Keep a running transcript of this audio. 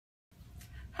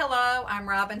Hello, I'm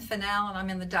Robin Fennell and I'm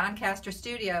in the Doncaster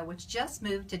studio, which just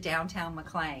moved to downtown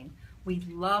McLean. We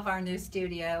love our new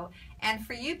studio, and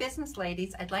for you business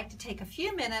ladies, I'd like to take a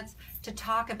few minutes to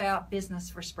talk about business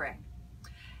for spring.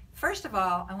 First of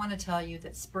all, I want to tell you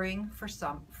that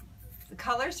the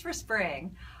colors for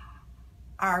spring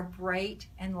are bright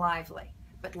and lively,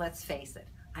 but let's face it,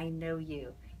 I know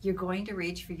you're going to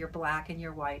reach for your black and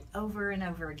your white over and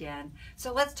over again,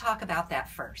 so let's talk about that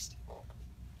first.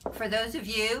 For those of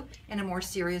you in a more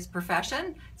serious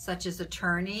profession, such as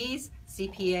attorneys,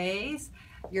 CPAs,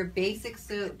 your basic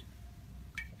suit,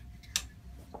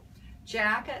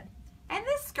 jacket, and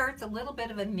this skirt's a little bit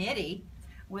of a midi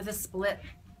with a split.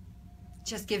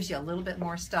 Just gives you a little bit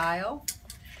more style.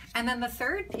 And then the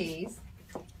third piece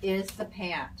is the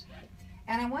pant.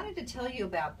 And I wanted to tell you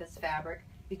about this fabric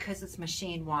because it's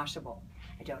machine washable.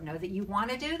 I don't know that you want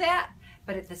to do that,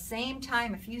 but at the same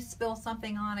time, if you spill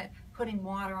something on it, putting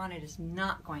water on it is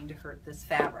not going to hurt this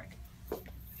fabric.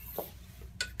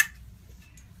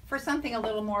 For something a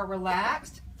little more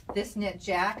relaxed, this knit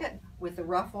jacket with the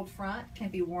ruffled front can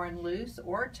be worn loose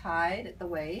or tied at the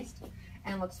waist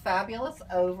and looks fabulous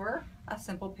over a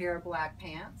simple pair of black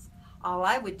pants. All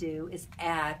I would do is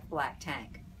add black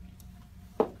tank.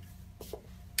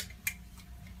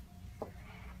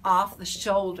 Off the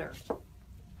shoulder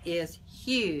is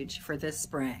huge for this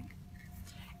spring,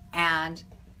 and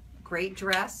great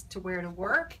dress to wear to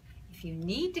work. If you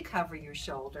need to cover your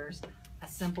shoulders, a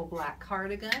simple black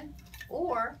cardigan,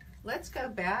 or let's go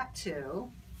back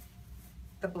to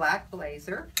the black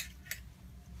blazer,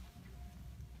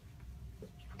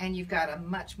 and you've got a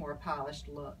much more polished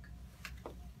look.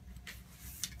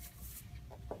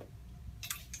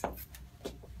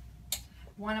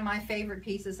 One of my favorite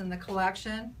pieces in the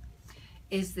collection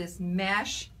is this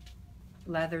mesh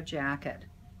leather jacket.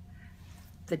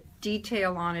 The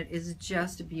detail on it is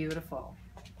just beautiful,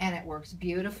 and it works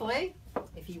beautifully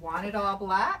if you want it all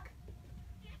black,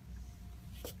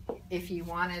 if you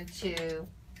wanted to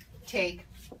take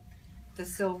the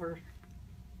silver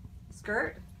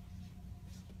skirt.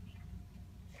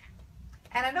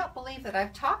 And I don't believe that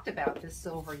I've talked about this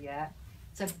silver yet.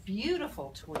 It's a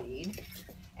beautiful tweed,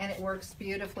 and it works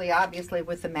beautifully, obviously,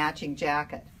 with the matching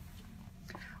jacket.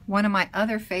 One of my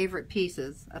other favorite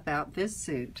pieces about this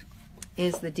suit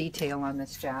is the detail on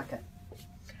this jacket.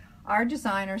 Our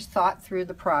designers thought through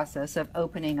the process of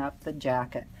opening up the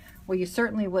jacket. Well, you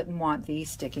certainly wouldn't want these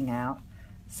sticking out.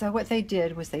 So what they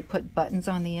did was they put buttons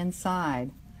on the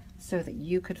inside so that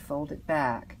you could fold it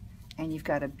back, and you've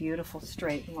got a beautiful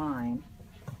straight line.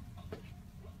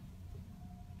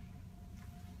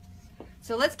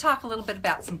 So let's talk a little bit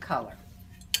about some color,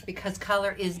 because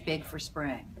color is big for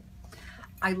spring.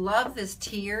 I love this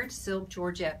tiered silk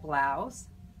georgette blouse.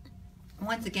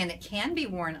 Once again, it can be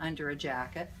worn under a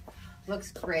jacket.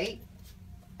 Looks great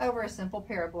over a simple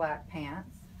pair of black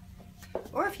pants.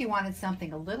 Or if you wanted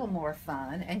something a little more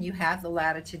fun and you have the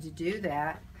latitude to do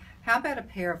that, how about a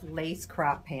pair of lace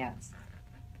crop pants?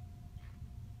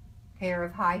 Pair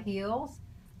of high heels,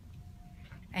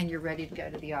 and you're ready to go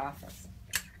to the office.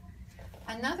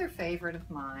 Another favorite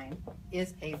of mine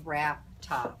is a wrap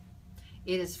top.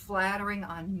 It is flattering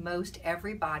on most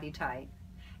every body type,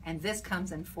 and this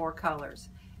comes in 4 colors.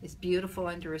 It's beautiful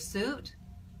under a suit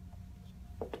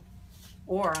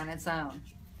or on its own.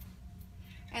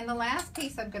 And the last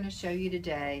piece I'm going to show you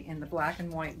today in the black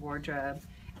and white wardrobe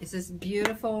is this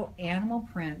beautiful animal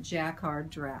print jacquard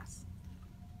dress.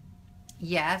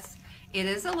 Yes, it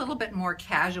is a little bit more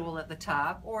casual at the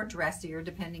top, or dressier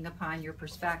depending upon your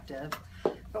perspective.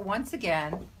 But once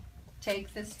again,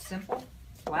 take this simple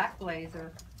black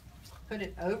blazer, put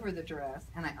it over the dress,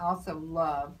 and I also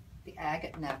love the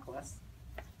agate necklace,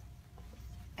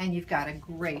 and you've got a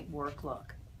great work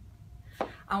look.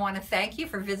 I want to thank you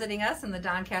for visiting us in the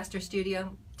Doncaster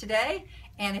studio today,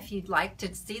 and if you'd like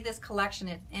to see this collection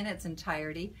in its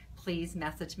entirety, please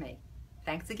message me.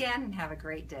 Thanks again, and have a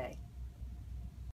great day.